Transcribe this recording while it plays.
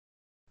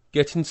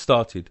Getting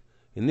started.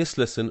 In this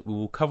lesson, we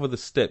will cover the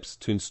steps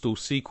to install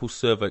SQL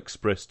Server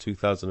Express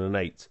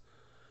 2008.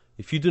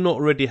 If you do not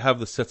already have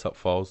the setup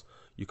files,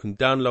 you can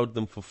download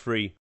them for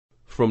free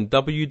from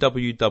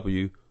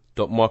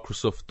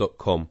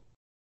www.microsoft.com.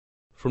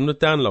 From the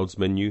Downloads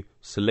menu,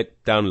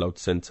 select Download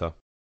Center.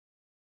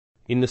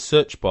 In the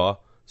search bar,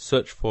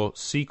 search for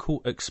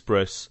SQL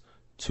Express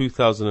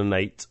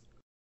 2008.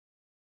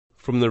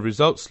 From the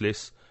results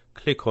list,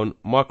 click on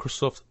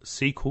Microsoft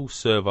SQL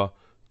Server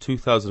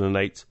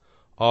 2008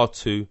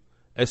 R2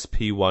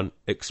 SP1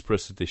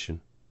 Express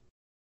Edition.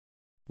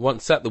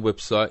 Once at the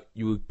website,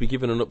 you will be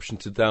given an option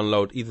to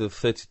download either the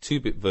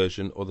 32-bit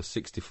version or the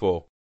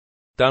 64.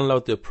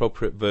 Download the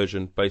appropriate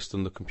version based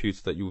on the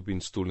computer that you will be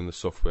installing the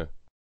software.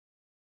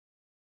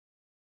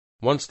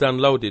 Once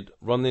downloaded,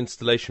 run the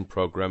installation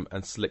program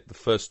and select the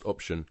first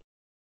option,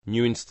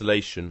 New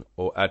Installation,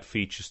 or Add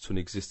features to an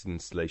existing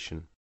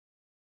installation.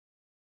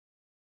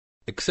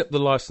 Accept the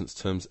license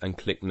terms and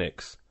click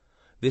Next.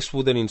 This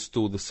will then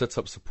install the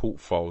setup support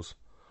files,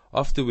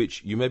 after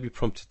which you may be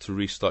prompted to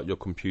restart your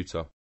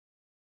computer.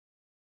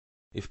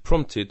 If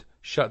prompted,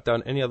 shut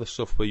down any other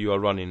software you are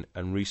running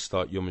and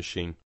restart your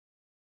machine.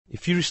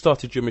 If you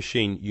restarted your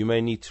machine, you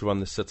may need to run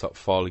the setup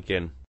file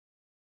again.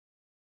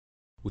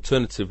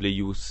 Alternatively,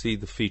 you will see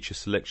the feature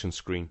selection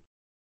screen.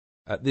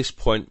 At this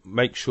point,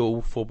 make sure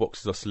all 4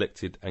 boxes are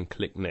selected and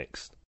click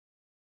Next.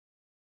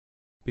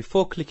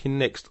 Before clicking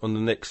Next on the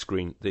next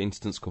screen, the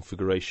instance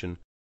configuration,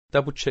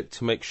 double check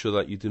to make sure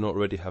that you do not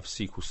already have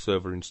SQL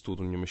Server installed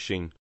on your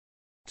machine.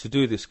 To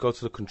do this, go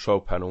to the control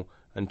panel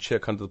and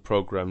check under the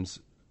programs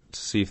to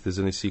see if there's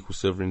any SQL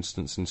Server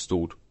instance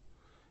installed.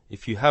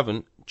 If you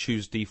haven't,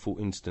 choose Default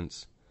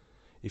Instance.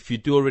 If you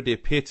do already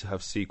appear to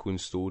have SQL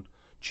installed,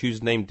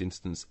 choose Named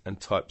Instance and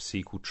type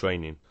SQL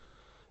Training.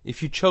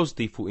 If you chose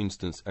Default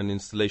Instance and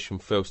installation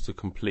fails to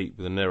complete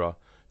with an error,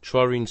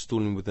 try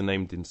reinstalling with the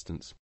Named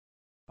Instance.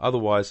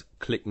 Otherwise,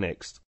 click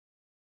Next.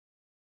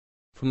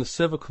 From the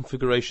Server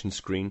Configuration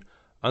screen,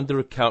 under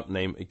Account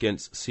Name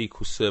against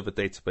SQL Server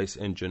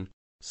Database Engine,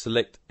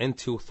 select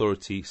Entity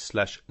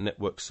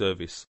Authority/Network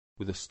Service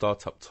with a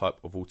startup type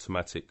of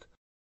Automatic.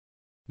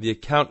 The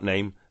account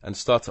name and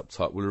startup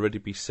type will already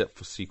be set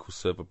for SQL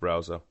Server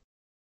Browser.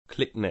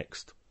 Click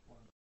Next.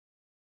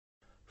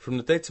 From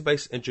the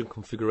Database Engine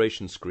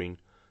Configuration screen,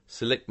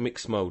 select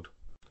Mix Mode.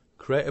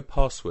 Create a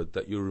password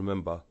that you'll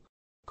remember.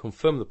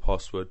 Confirm the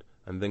password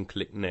and then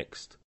click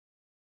Next.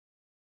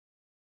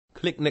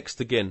 Click Next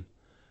again.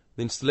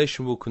 The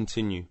installation will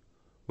continue.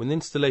 When the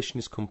installation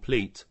is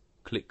complete,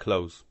 click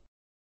Close.